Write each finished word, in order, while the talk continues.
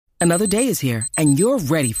Another day is here, and you're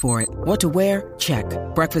ready for it. What to wear? Check.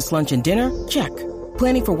 Breakfast, lunch, and dinner? Check.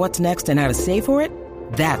 Planning for what's next and how to save for it?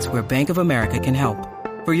 That's where Bank of America can help.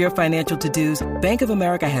 For your financial to-dos, Bank of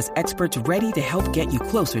America has experts ready to help get you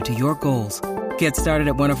closer to your goals. Get started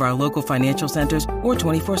at one of our local financial centers or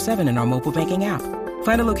 24/7 in our mobile banking app.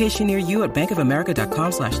 Find a location near you at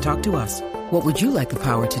bankofamerica.com/talktous. What would you like the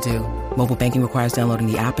power to do? Mobile banking requires downloading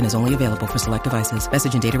the app and is only available for select devices.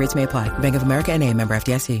 Message and data rates may apply. Bank of America N.A., member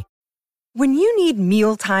FDIC. When you need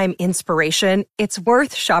mealtime inspiration, it's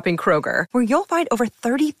worth shopping Kroger, where you'll find over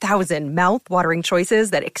 30,000 mouth-watering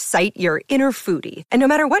choices that excite your inner foodie. And no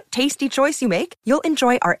matter what tasty choice you make, you'll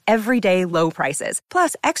enjoy our everyday low prices,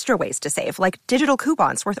 plus extra ways to save, like digital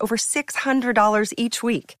coupons worth over $600 each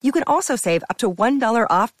week. You can also save up to $1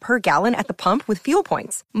 off per gallon at the pump with fuel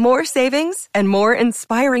points. More savings and more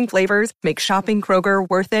inspiring flavors make shopping Kroger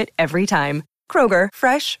worth it every time. Kroger,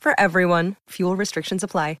 fresh for everyone. Fuel restrictions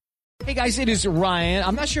apply. Hey guys, it is Ryan.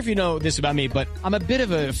 I'm not sure if you know this about me, but I'm a bit of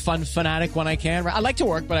a fun fanatic when I can. I like to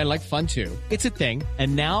work, but I like fun too. It's a thing.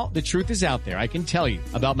 And now the truth is out there. I can tell you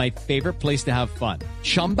about my favorite place to have fun.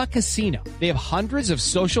 Chumba Casino. They have hundreds of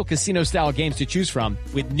social casino style games to choose from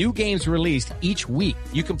with new games released each week.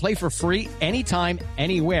 You can play for free anytime,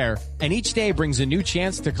 anywhere. And each day brings a new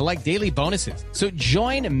chance to collect daily bonuses. So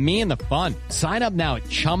join me in the fun. Sign up now at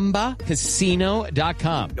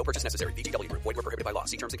ChumbaCasino.com. No purchase necessary. VGW Group. Void where prohibited by law.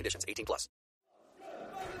 See terms and conditions. 18+.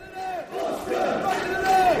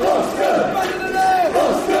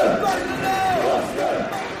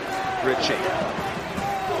 Ritchie.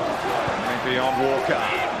 Maybe on Walker.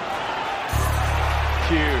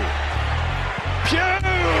 Pugh.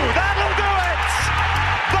 That'll do it!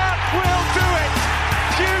 That will do it!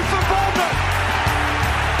 Pugh for Bournemouth.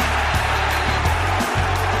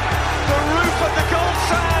 The roof of the goal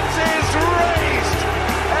stands is raised.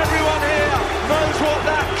 Everyone here knows what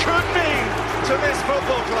that could mean to this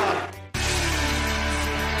football club.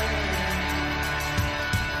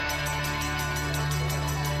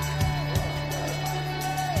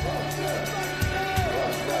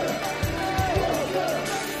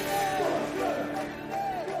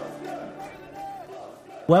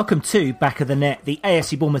 Welcome to Back of the Net, the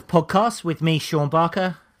AFC Bournemouth podcast with me, Sean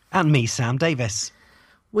Barker. And me, Sam Davis.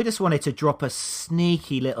 We just wanted to drop a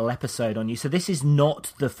sneaky little episode on you. So this is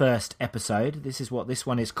not the first episode. This is what this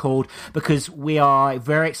one is called, because we are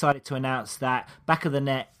very excited to announce that Back of the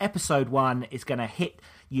Net episode 1 is going to hit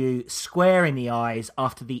you square in the eyes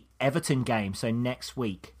after the Everton game, so next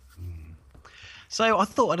week. So I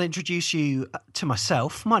thought I'd introduce you to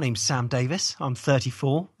myself. My name's Sam Davis. I'm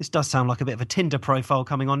 34. This does sound like a bit of a Tinder profile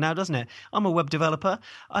coming on now, doesn't it? I'm a web developer,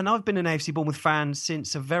 and I've been an AFC Bournemouth fan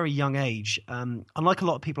since a very young age. Unlike a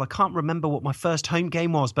lot of people, I can't remember what my first home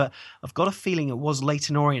game was, but I've got a feeling it was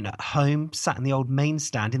Leyton Orient at home, sat in the old main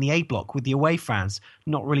stand in the A block with the away fans.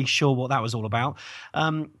 Not really sure what that was all about.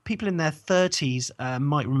 People in their 30s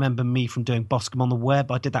might remember me from doing Boscombe on the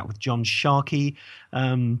Web. I did that with John Sharkey.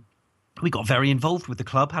 We got very involved with the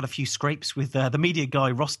club, had a few scrapes with the media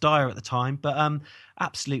guy, Ross Dyer, at the time, but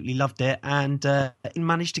absolutely loved it, and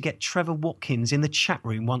managed to get Trevor Watkins in the chat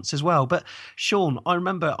room once as well. But Sean, I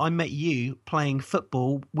remember I met you playing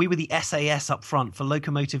football. We were the SAS up front for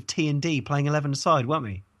Locomotive T&D, playing 11-a-side, weren't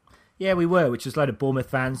we? Yeah, we were, which was a load of Bournemouth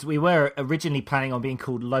fans. We were originally planning on being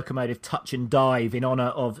called Locomotive Touch and Dive in honour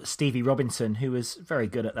of Stevie Robinson, who was very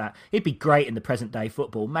good at that. He'd be great in the present day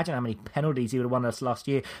football. Imagine how many penalties he would have won us last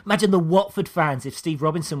year. Imagine the Watford fans if Steve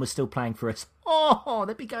Robinson was still playing for us. Oh,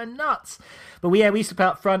 they'd be going nuts. But we used to play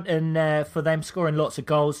up front, and for them scoring lots of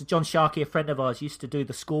goals. John Sharkey, a friend of ours, used to do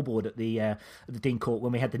the scoreboard at the Dean Court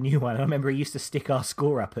when we had the new one. I remember he used to stick our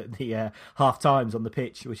score up at the half times on the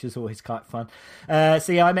pitch, which was always quite fun.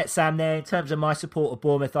 So yeah, I met Sam there. In terms of my support of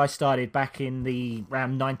Bournemouth, I started back in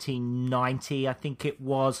around 1990, I think it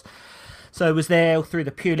was. So I was there all through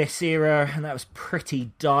the Pulis era, and that was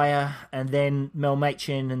pretty dire. And then Mel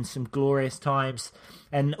Machin and some glorious times,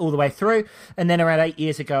 and all the way through. And then around 8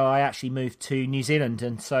 years ago, I actually moved to New Zealand,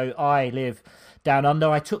 and so I live down under.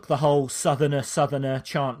 I took the whole southerner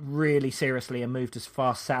chant really seriously and moved as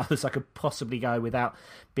far south as I could possibly go without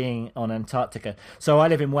being on Antarctica. So I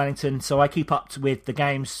live in Wellington, so I keep up with the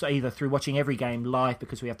games either through watching every game live,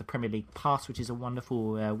 because we have the Premier League Pass, which is a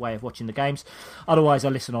wonderful way of watching the games. Otherwise, I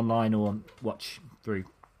listen online or watch through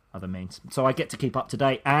other means. So I get to keep up to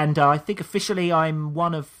date, and I think officially I'm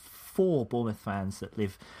one of 4 Bournemouth fans that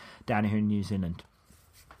live down here in New Zealand.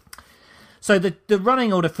 So the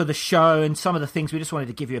running order for the show and some of the things, we just wanted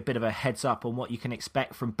to give you a bit of a heads up on what you can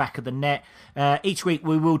expect from Back of the Net. Each week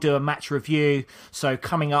we will do a match review. So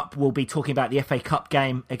coming up, we'll be talking about the FA Cup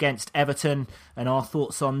game against Everton and our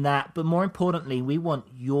thoughts on that. But more importantly, we want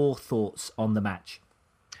your thoughts on the match.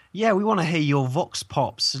 Yeah, we want to hear your vox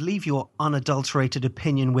pops. Leave your unadulterated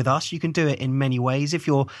opinion with us. You can do it in many ways. If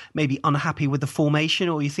you're maybe unhappy with the formation,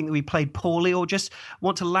 or you think that we played poorly, or just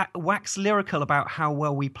want to wax lyrical about how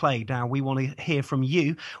well we played. Now, we want to hear from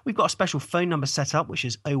you. We've got a special phone number set up, which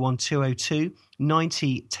is 01202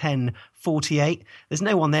 90 10 48. There's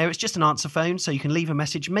no one there. It's just an answer phone, so you can leave a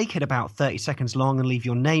message, make it about 30 seconds long, and leave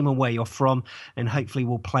your name and where you're from, and hopefully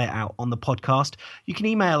we'll play it out on the podcast. You can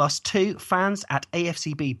email us to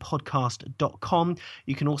fans@afcbpodcast.com.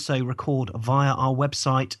 You can also record via our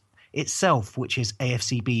website itself, which is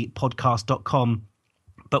afcbpodcast.com.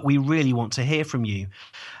 But we really want to hear from you.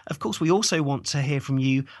 Of course, we also want to hear from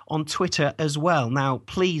you on Twitter as well. Now,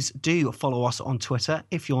 please do follow us on Twitter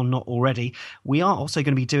if you're not already. We are also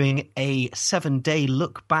going to be doing a 7-day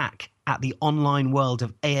look back at the online world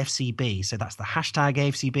of AFCB. So that's the hashtag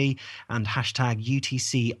AFCB and hashtag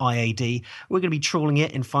UTCIAD. We're going to be trawling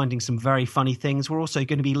it and finding some very funny things. We're also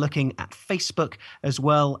going to be looking at Facebook as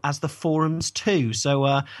well as the forums too.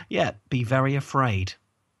 So, be very afraid.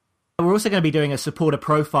 We're also going to be doing a supporter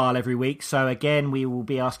profile every week. So again, we will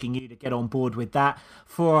be asking you to get on board with that.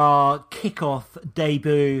 For our kickoff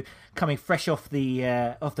debut, coming fresh off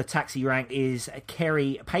the taxi rank, is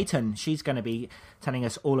Kerry Payton. She's going to be telling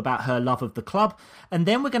us all about her love of the club. And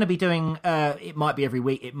then we're going to be doing, it might be every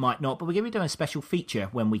week, it might not, but we're going to be doing a special feature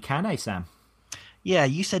when we can, Sam? Yeah,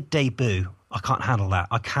 you said debut. I can't handle that.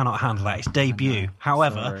 I cannot handle that. It's debut.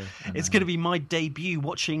 However, it's going to be my debut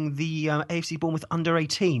watching the AFC Bournemouth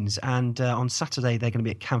under-18s. And on Saturday, they're going to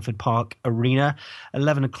be at Camford Park Arena,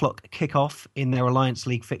 11 o'clock kickoff in their Alliance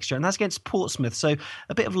League fixture. And that's against Portsmouth. So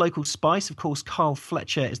a bit of local spice. Of course, Carl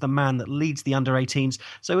Fletcher is the man that leads the under-18s.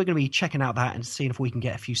 So we're going to be checking out that and seeing if we can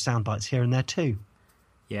get a few sound bites here and there too.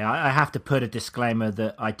 Yeah, I have to put a disclaimer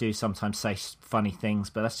that I do sometimes say funny things,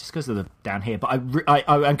 but that's just because of the down here. But I'm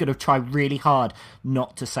going to try really hard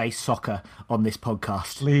not to say soccer on this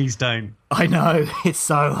podcast. Please don't. I know, it's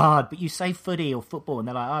so hard. But you say footy or football, and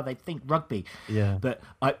they're like, they think rugby. Yeah. But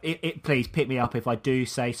please pick me up if I do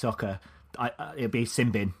say soccer. It'll be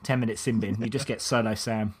sin bin, 10-minute sin bin. You just get solo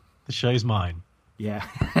Sam. The show's mine. Yeah.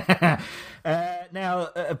 Now,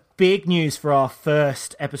 big news for our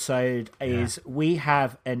first episode is we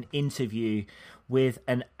have an interview with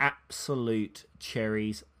an absolute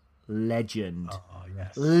Cherries legend. Oh,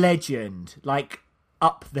 yes. Legend. Like,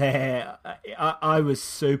 up there. I was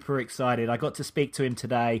super excited. I got to speak to him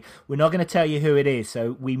today. We're not going to tell you who it is,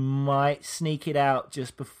 so we might sneak it out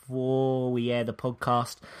just before we air the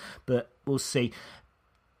podcast, but we'll see.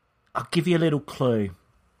 I'll give you a little clue.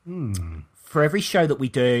 For every show that we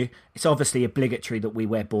do, it's obviously obligatory that we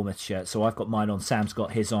wear Bournemouth shirts. So I've got mine on, Sam's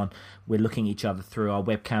got his on. We're looking at each other through our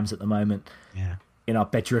webcams at the moment. Yeah. In our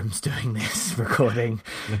bedrooms doing this recording.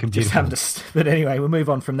 Looking beautiful. But anyway, we'll move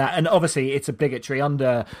on from that. And obviously it's obligatory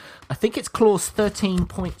under, I think it's clause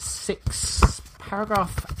 13.6,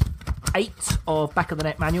 paragraph 8 of Back of the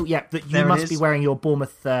Net manual. Yeah, that you must be wearing your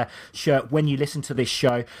Bournemouth shirt when you listen to this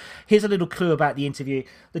show. Here's a little clue about the interview.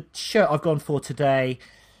 The shirt I've gone for today,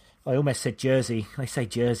 I almost said jersey. I say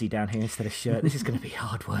jersey down here instead of shirt. This is going to be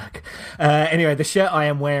hard work. Anyway, the shirt I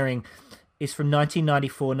am wearing is from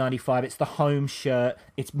 1994-95. It's the home shirt.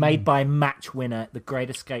 It's made by Match Winner, the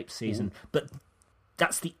Great Escape season. But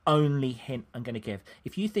that's the only hint I'm going to give.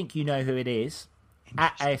 If you think you know who it is,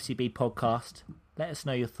 at AFCB Podcast, let us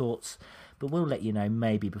know your thoughts. But we'll let you know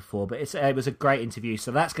maybe before. But it was a great interview,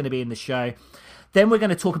 so that's going to be in the show. Then we're going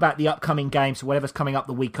to talk about the upcoming games, so whatever's coming up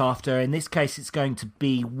the week after. In this case, it's going to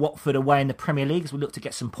be Watford away in the Premier League, as we look to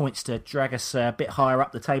get some points to drag us a bit higher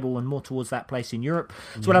up the table and more towards that place in Europe.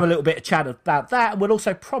 So we'll have a little bit of chat about that. We'll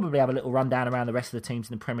also probably have a little rundown around the rest of the teams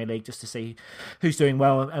in the Premier League just to see who's doing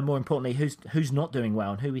well and, more importantly, who's not doing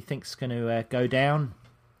well and who we think's going to go down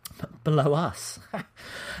below us.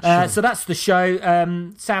 So that's the show.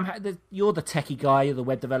 Sam, you're the techie guy, you're the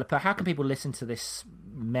web developer. How can people listen to this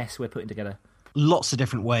mess we're putting together? Lots of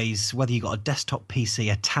different ways, whether you've got a desktop PC,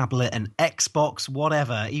 a tablet, an Xbox,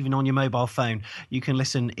 whatever, even on your mobile phone, you can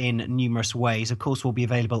listen in numerous ways. Of course, we'll be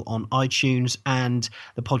available on iTunes and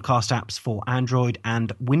the podcast apps for Android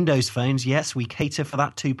and Windows phones. Yes, we cater for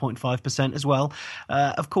that 2.5% as well.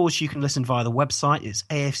 Of course, you can listen via the website. It's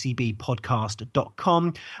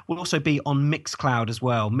afcbpodcast.com. We'll also be on Mixcloud as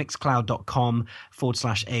well,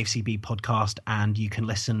 mixcloud.com/AFCB podcast, and you can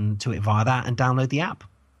listen to it via that and download the app.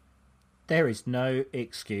 There is no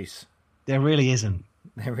excuse. There really isn't.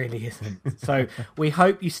 There really isn't. So we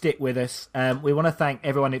hope you stick with us. We want to thank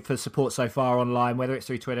everyone for the support so far online, whether it's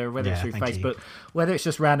through Twitter, whether it's through Facebook, whether it's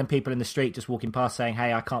just random people in the street just walking past saying,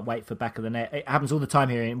 hey, I can't wait for Back of the Net. It happens all the time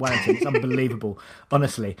here in Wellington. It's unbelievable,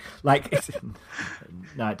 honestly.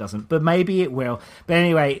 No, it doesn't. But maybe it will. But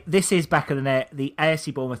anyway, this is Back of the Net, the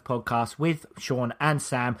AFC Bournemouth podcast with Sean and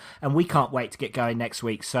Sam, and we can't wait to get going next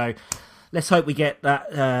week. So let's hope we get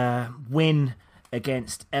that win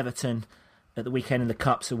against Everton at the weekend in the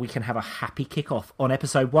Cup so we can have a happy kickoff on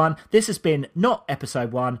episode 1. This has been not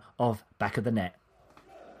episode 1 of Back of the Net.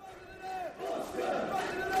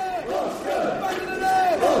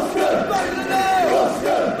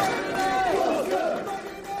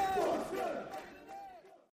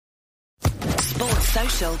 Sports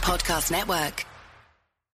Social Podcast Network.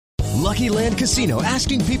 Lucky Land Casino,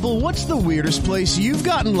 asking people, what's the weirdest place you've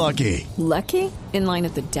gotten lucky? Lucky? In line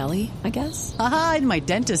at the deli, I guess? Aha, in my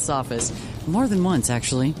dentist's office. More than once,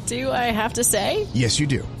 actually. Do I have to say? Yes, you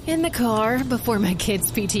do. In the car before my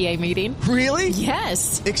kids' PTA meeting. Really?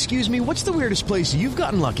 Yes. Excuse me, what's the weirdest place you've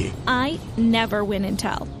gotten lucky? I never win and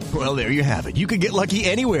tell. Well, there you have it. You can get lucky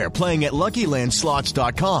anywhere, playing at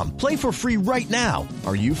LuckyLandSlots.com. Play for free right now.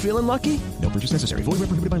 Are you feeling lucky? No purchase necessary. Void where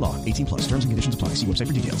prohibited by law. 18+. Terms and conditions apply. See website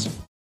for details.